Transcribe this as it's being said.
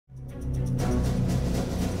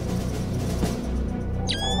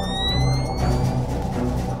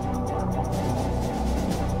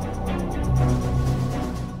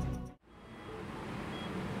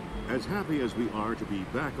happy as we are to be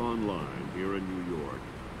back online here in New York,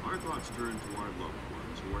 our thoughts turn to our loved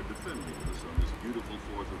ones who are defending us on this beautiful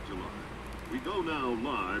 4th of July. We go now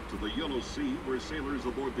live to the Yellow Sea, where sailors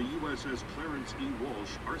aboard the USS Clarence E. Walsh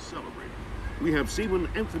are celebrating. We have Seaman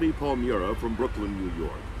Anthony Palmyra from Brooklyn, New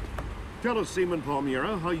York. Tell us, Seaman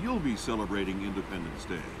Palmyra, how you'll be celebrating Independence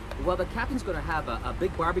Day. Well, the captain's gonna have a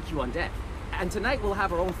big barbecue on deck. And tonight we'll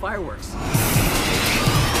have our own fireworks.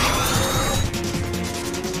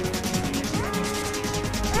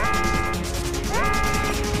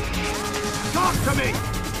 Talk to me!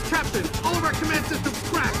 Captain, all of our command systems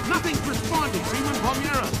crashed. Nothing's responding. Seaman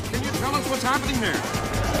Palmyra, can you tell us what's happening there?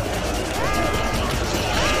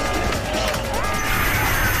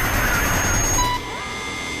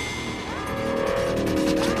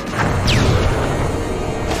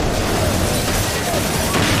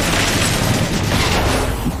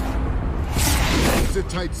 Sit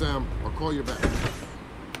tight, Sam. I'll call you back.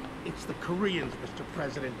 It's the Koreans, Mr.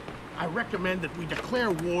 President. I recommend that we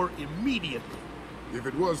declare war immediately. If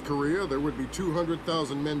it was Korea, there would be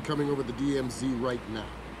 200,000 men coming over the DMZ right now.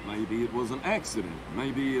 Maybe it was an accident.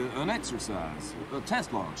 Maybe an exercise. A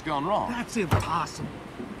test launch gone wrong. That's impossible.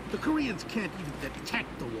 The Koreans can't even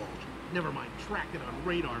detect the Walsh. Never mind track it on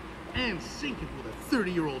radar and sink it with a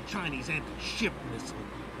 30-year-old Chinese anti-ship missile.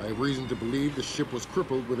 I have reason to believe the ship was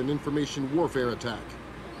crippled with an information warfare attack.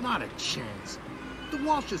 Not a chance. The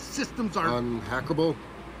Walsh's systems are... Unhackable?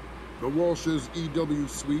 The Walsh's EW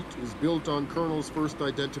suite is built on kernels first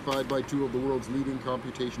identified by 2 of the world's leading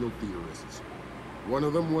computational theorists. One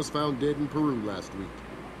of them was found dead in Peru last week.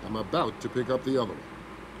 I'm about to pick up the other one.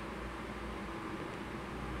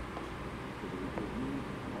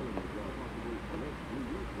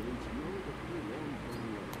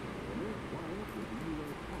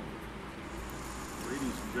 Ladies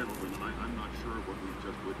and gentlemen, I'm not sure what we've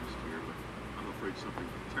just witnessed here, but I'm afraid something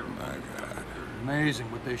terrible. My God.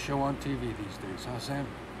 Amazing what they show on TV these days, huh, Sam?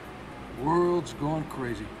 World's gone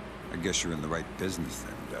crazy. I guess you're in the right business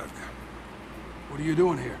then, Doug. What are you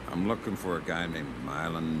doing here? I'm looking for a guy named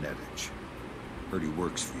Milan Nedich. Heard he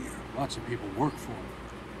works for you. Lots of people work for him.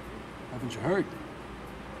 Haven't you heard?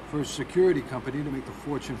 First security company to make the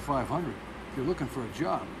Fortune 500. If you're looking for a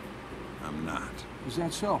job. I'm not. Is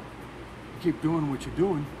that so? You keep doing what you're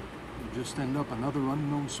doing, you just end up another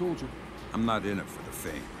unknown soldier. I'm not in it for the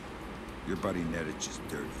fame. Your buddy Nedich is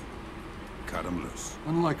dirty. Cut him loose.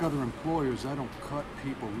 Unlike other employers, I don't cut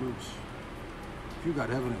people loose. If you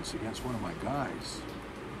got evidence against one of my guys,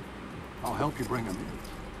 I'll help you bring him in.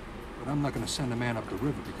 But I'm not going to send a man up the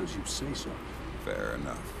river because you say so. Fair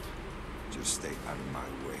enough. Just stay out of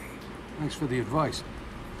my way. Thanks for the advice.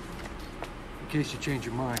 In case you change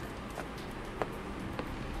your mind.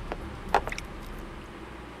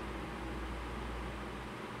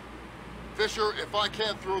 Fisher, if I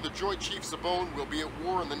can't throw the Joint Chiefs a bone, we'll be at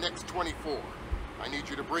war in the next 24. I need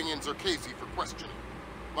you to bring in Zerkesi for questioning.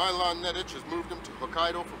 Milan Nedich has moved him to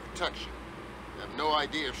Hokkaido for protection. I have no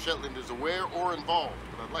idea if Shetland is aware or involved,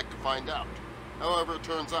 but I'd like to find out. However it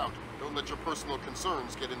turns out, don't let your personal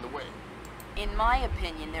concerns get in the way. In my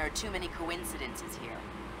opinion, there are too many coincidences here.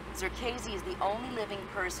 Zerkesi is the only living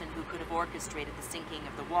person who could have orchestrated the sinking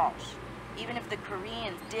of the Walsh. Even if the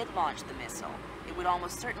Koreans did launch the missile, it would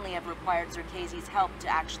almost certainly have required Zerkesi's help to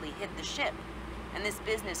actually hit the ship. And this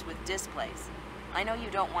business with displays. I know you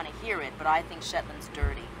don't want to hear it, but I think Shetland's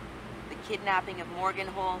dirty. The kidnapping of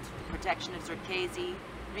Morgenhold, the protection of Zerkesi,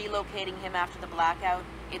 relocating him after the blackout,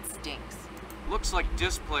 it stinks. Looks like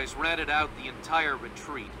displays rented out the entire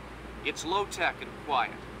retreat. It's low-tech and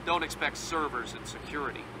quiet. Don't expect servers and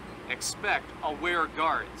security. Expect aware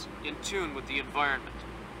guards, in tune with the environment.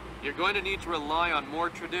 You're going to need to rely on more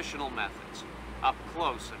traditional methods, up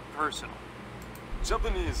close and personal.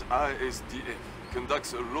 Japanese ISDF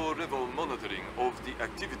conducts a low-level monitoring of the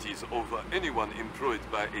activities of anyone employed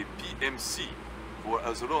by a PMC for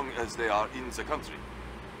as long as they are in the country.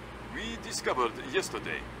 We discovered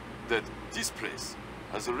yesterday that this place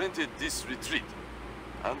has rented this retreat,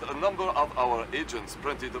 and a number of our agents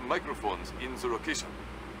planted microphones in the location.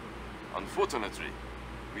 Unfortunately,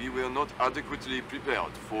 we were not adequately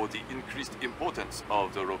prepared for the increased importance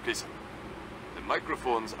of the location. The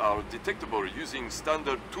microphones are detectable using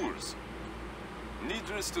standard tools.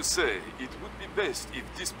 Needless to say, it would be best if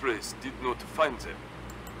this place did not find them.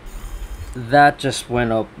 That just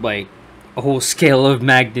went up like a whole scale of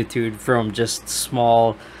magnitude from just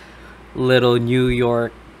small little New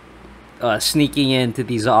York sneaking into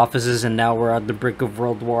these offices, and now we're on the brink of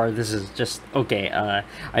World War. This is just okay.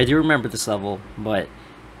 I do remember this level, but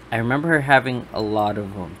I remember having a lot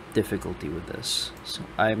of difficulty with this. So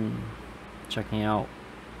I'm checking out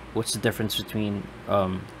what's the difference between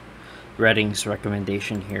Redding's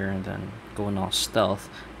recommendation here and then going all stealth.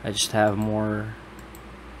 I just have more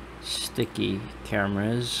sticky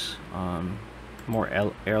cameras, more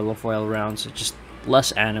airfoil rounds, just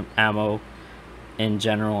less ammo in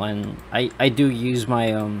general, and I do use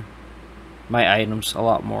my my items a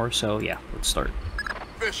lot more. So yeah, let's start.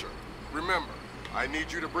 Fisher, remember, I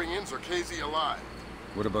need you to bring in Zerkezi alive.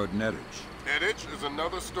 What about Nettich? Nettich is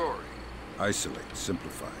another story. Isolate,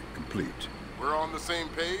 simplify, complete. We're on the same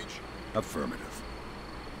page? Affirmative.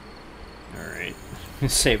 Alright.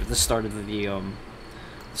 Save at the start of the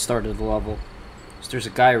level. So there's a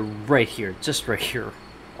guy right here, just right here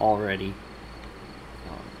already.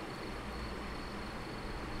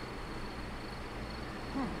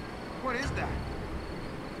 What is that?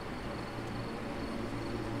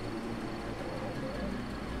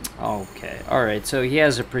 Okay, alright, so he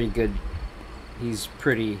has a pretty good... He's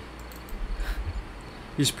pretty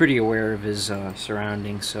aware of his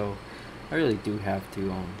surroundings, so I really do have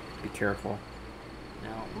to be careful.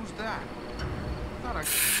 Now, Who's that?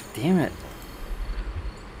 damn it.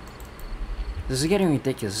 This is getting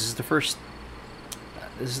ridiculous. This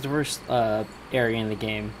is the first area in the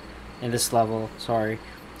game, in this level, sorry.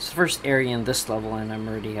 It's the first area in this level, and I'm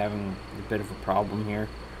already having a bit of a problem here.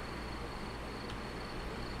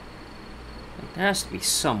 Like, there has to be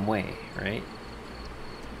some way, right?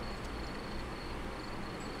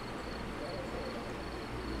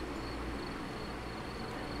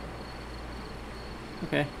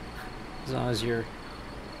 Okay, as long as you're...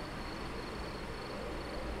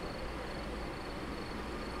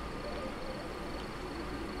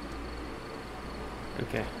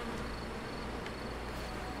 Okay.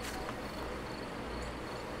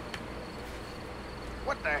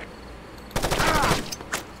 What the?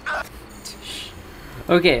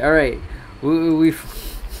 Okay, all right.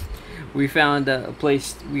 We found a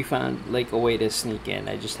place. We found like a way to sneak in.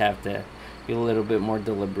 I just have to be a little bit more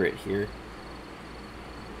deliberate here.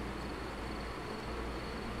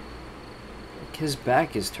 Like his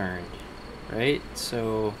back is turned, right?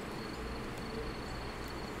 So.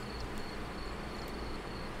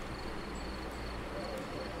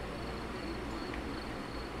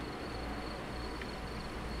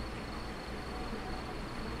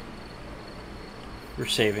 We're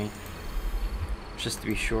saving, just to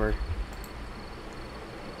be sure.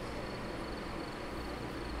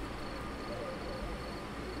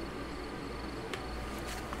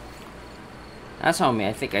 That's on me.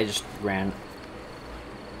 I think I just ran.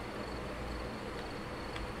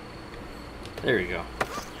 There we go.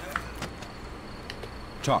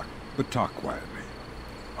 Talk, but talk quietly.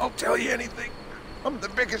 I'll tell you anything. I'm the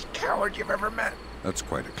biggest coward you've ever met. That's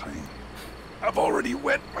quite a claim. I've already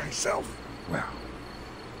wet myself. Well,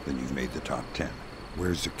 then you've made the top 10.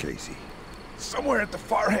 Where's Zerkezi? Somewhere at the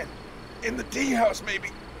far end. In the tea house, maybe.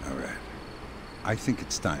 All right. I think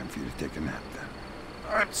it's time for you to take a nap, then.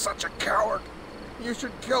 I'm such a coward. You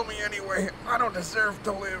should kill me anyway. I don't deserve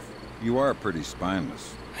to live. You are pretty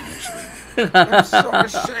spineless, actually. I'm so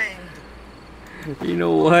ashamed. You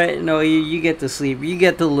know what? No, you get to sleep. You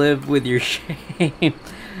get to live with your shame.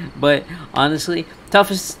 But honestly,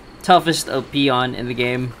 toughest peon in the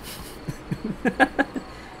game.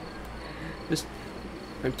 Just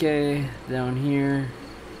okay, down here.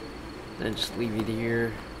 Then just leave it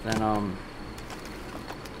here. Then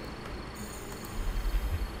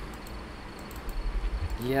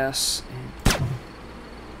yes.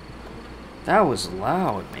 That was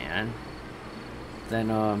loud, man.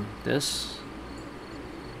 Then this.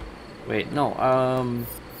 Wait, no,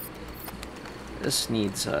 this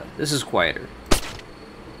needs, this is quieter.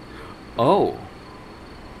 Oh.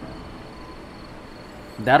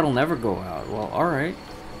 That'll never go out. Well, alright.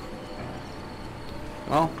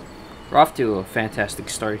 Well, we're off to a fantastic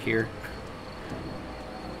start here.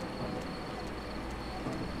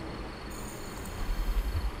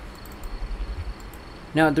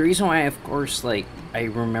 Now, the reason why, of course, like, I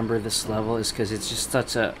remember this level is because it's just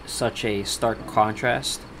such a stark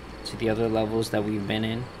contrast to the other levels that we've been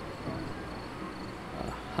in.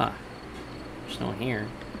 There's no one here.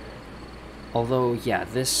 Although, yeah,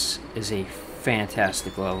 this is a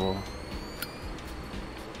fantastic level.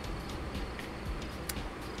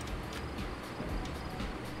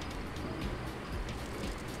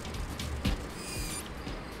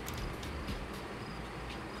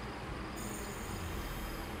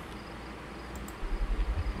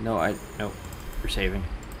 No, we're saving.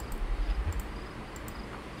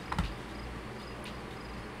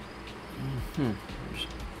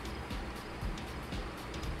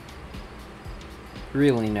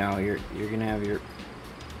 Really now, you're gonna have your...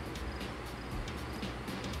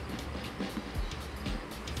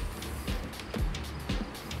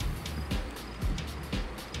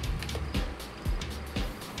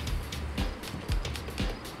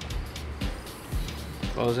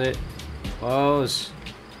 Close it. Close.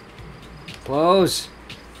 Close.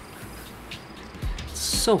 It's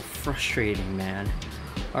so frustrating, man.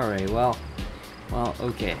 Alright, well,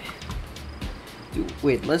 okay.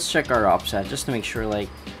 Wait, let's check our OPSAT just to make sure, like,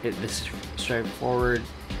 this is straightforward.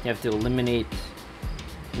 You have to eliminate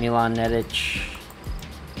Milan Nedic.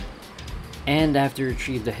 And I have to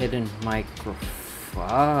retrieve the hidden micro...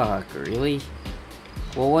 Fuck, really?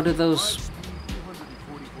 Well, what are those...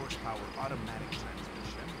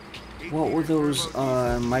 What would those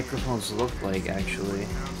microphones look like, actually?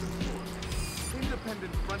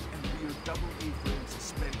 Independent front and rear double A-frame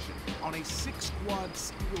suspension on a 6-quad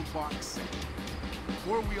steel box set.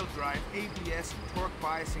 4-wheel drive, ABS, and torque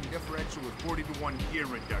biasing differential with 40-to-1 gear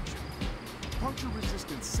reduction.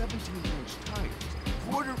 Puncture-resistant 17-inch tires,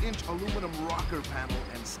 1/4-inch aluminum rocker panel,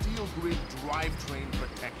 and steel grid drivetrain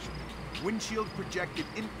protection. Windshield projected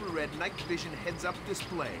infrared night vision heads-up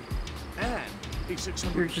display. And a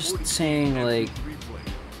 640 You're just saying, like...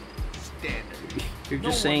 You're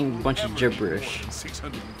just saying a bunch of gibberish.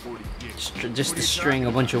 Just to string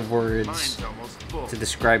a bunch of words to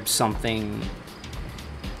describe something.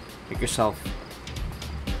 Make yourself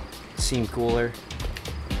seem cooler.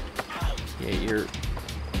 Yeah,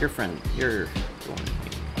 your friend, you're going to be.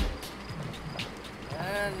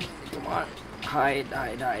 And come on, hide.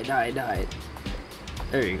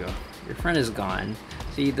 There you go. Your friend is gone.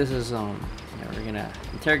 See, this is yeah, we're gonna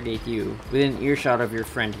interrogate you within earshot of your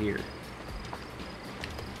friend here.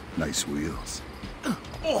 Nice wheels.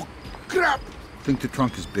 Oh, crap! Think the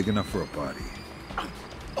trunk is big enough for a body?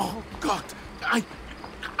 Oh, God! I'm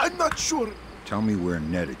not sure. Tell me where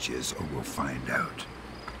Nedic is, or we'll find out.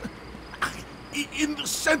 In the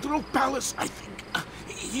Central Palace, I think.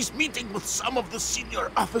 He's meeting with some of the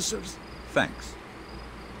senior officers. Thanks.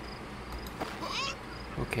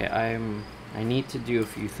 Okay, I need to do a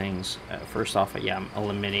few things. First off, yeah, I'm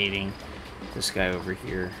eliminating this guy over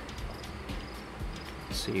here.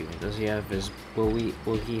 Let's see, does he have his...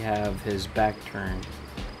 Will he have his back turned?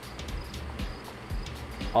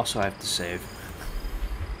 Also, I have to save.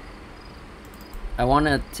 I want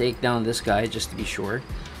to take down this guy just to be sure.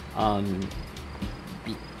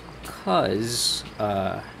 Because...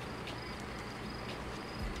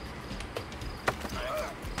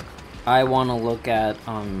 I want to look at...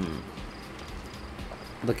 I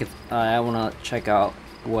want to check out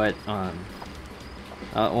what... I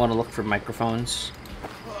want to look for microphones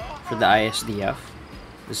for the ISDF.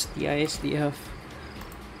 Is it the ISDF?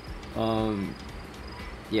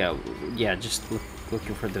 Yeah, just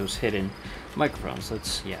looking for those hidden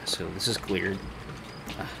microphones. Yeah, so this is cleared.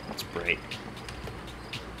 It's bright.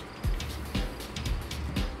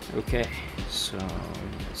 Okay, so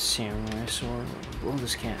samurai sword. Blow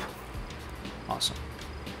this can. Awesome.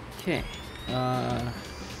 Okay.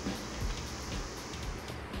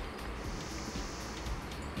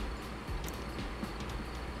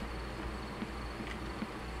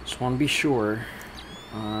 Just want to be sure.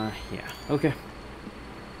 Yeah. Okay.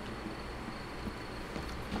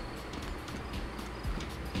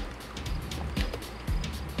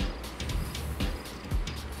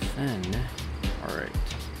 Then, alright.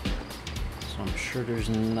 So I'm sure there's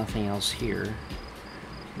nothing else here.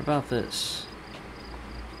 What about this?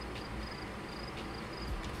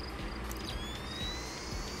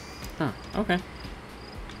 Huh, okay.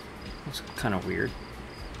 That's kind of weird.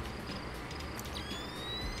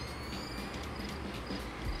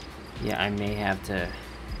 Yeah, I may have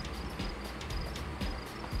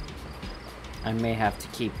to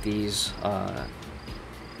keep these,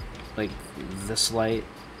 like, this light.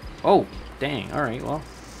 Oh, dang, alright, well,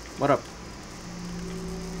 what up?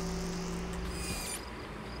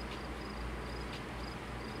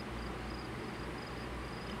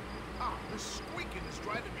 This squeaking is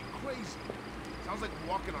driving me crazy. Sounds like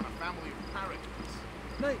walking on a family of parakeets.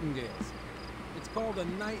 Nightingales. It's called a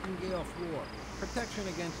nightingale floor. Protection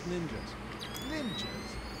against ninjas.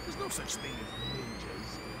 Ninjas? There's no such thing as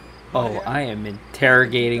ninjas. Oh, I am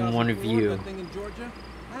interrogating one of you. Thing in Georgia,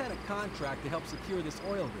 I had a contract to help secure this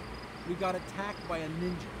oil rig. We got attacked by a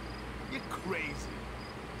ninja. You're crazy.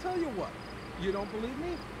 Tell you what, you don't believe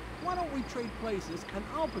me? Why don't we trade places and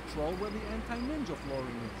I'll patrol where the anti-ninja flooring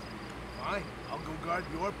is? Fine, I'll go guard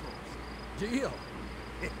your post. Deal.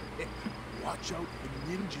 Watch out for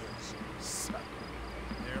ninjas, sucker.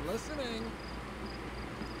 They're listening.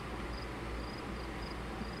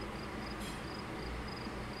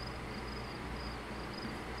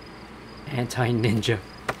 Anti-ninja.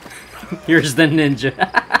 Here's the ninja.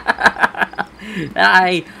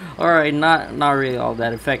 Alright, not really all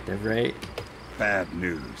that effective, right? Bad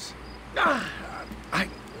news. I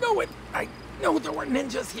know it. I know there were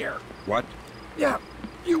ninjas here. What? Yeah,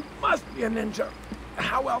 you must be a ninja.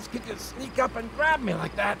 How else could you sneak up and grab me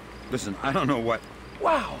like that? Listen, I don't know what...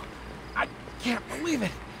 Wow, I can't believe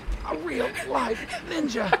it. A real live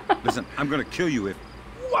ninja. Listen, I'm gonna kill you if...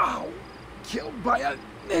 Wow, killed by a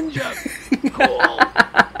ninja. Cool.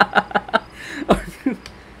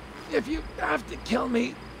 If you have to kill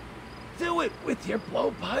me, do it with your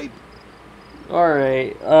blowpipe.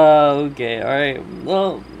 Alright, okay, alright.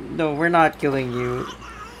 Well, no, we're not killing you.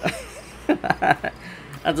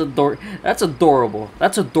 That's adorable.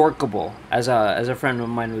 That's adorkable, as a friend of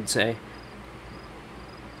mine would say.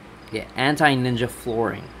 Yeah, anti-ninja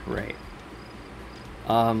flooring, right.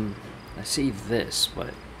 I see this,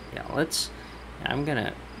 but yeah, I'm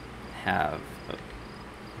gonna have, you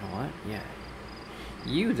know what, yeah.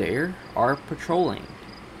 You there are patrolling.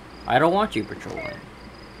 I don't want you patrolling.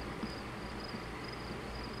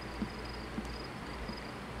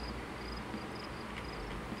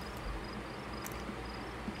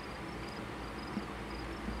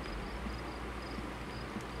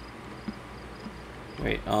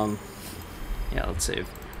 Wait, yeah, let's save.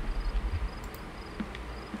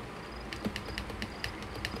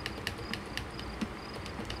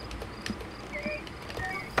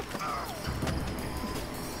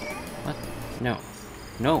 What? No.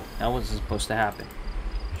 No, that wasn't supposed to happen.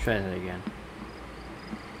 Try that again.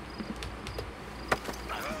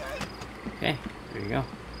 Okay, there you go.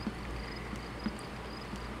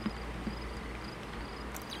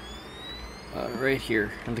 Right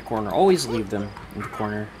here in the corner. Always leave them in the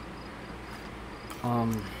corner.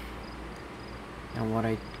 And what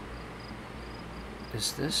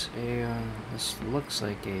is this a this looks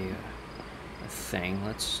like a thing.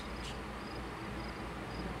 Let's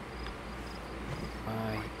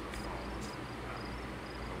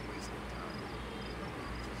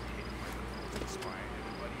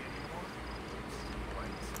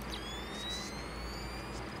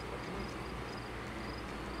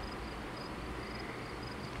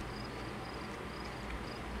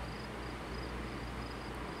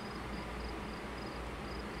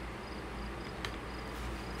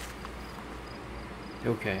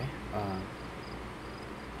okay,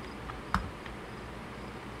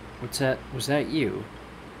 what's that? Was that you?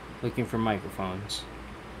 Looking for microphones.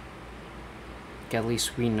 At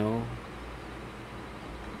least we know.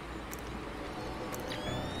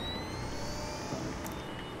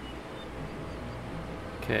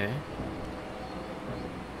 Okay.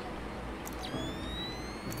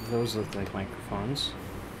 Those look like microphones.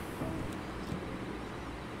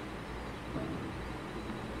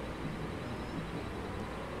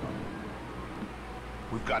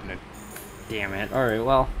 We've gotten it. Damn it. Alright,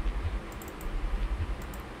 well.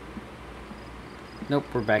 Nope,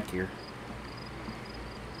 we're back here.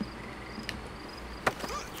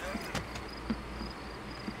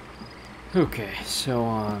 Okay, so,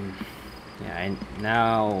 yeah,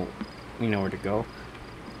 now we know where to go.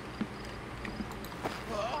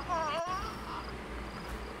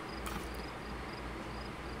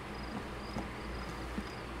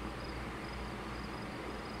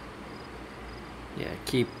 Yeah,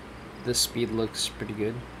 keep the speed looks pretty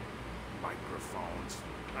good. Microphones.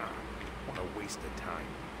 What a waste of time.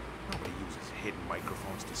 Nobody uses hidden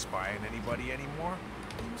microphones to spy on anybody anymore.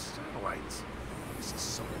 They use satellites. This is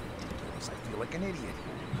so ridiculous. I feel like an idiot.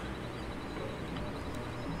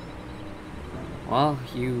 Well,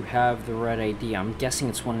 you have the right idea. I'm guessing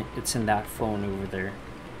it's in that phone over there.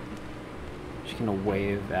 Just gonna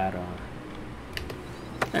wave at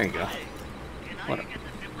there you go. What?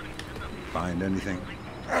 Find anything?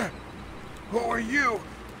 Who are you?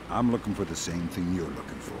 I'm looking for the same thing you're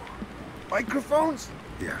looking for. Microphones?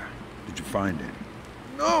 Yeah. Did you find any?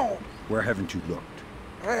 No. Where haven't you looked?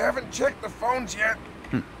 I haven't checked the phones yet.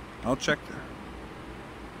 I'll check there.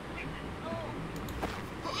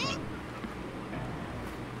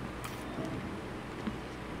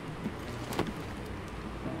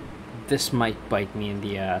 This might bite me in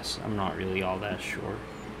the ass. I'm not really all that sure.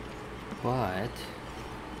 But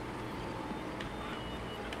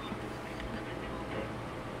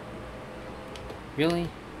really?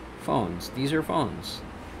 Phones. These are phones.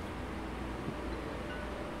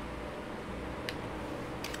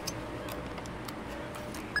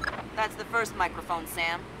 That's the first microphone,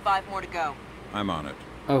 Sam. 5 more to go. I'm on it.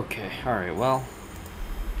 Okay, alright, well.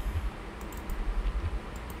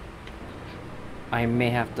 I may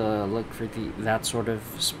have to look for that sort of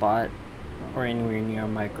spot or anywhere near a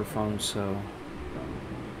microphone, so.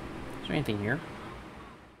 Is there anything here?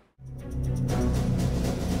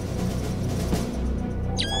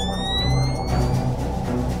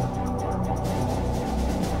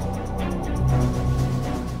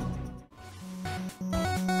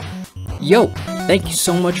 Yo! Thank you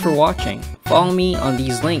so much for watching. Follow me on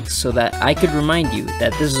these links so that I could remind you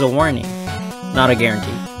that this is a warning, not a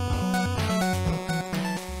guarantee.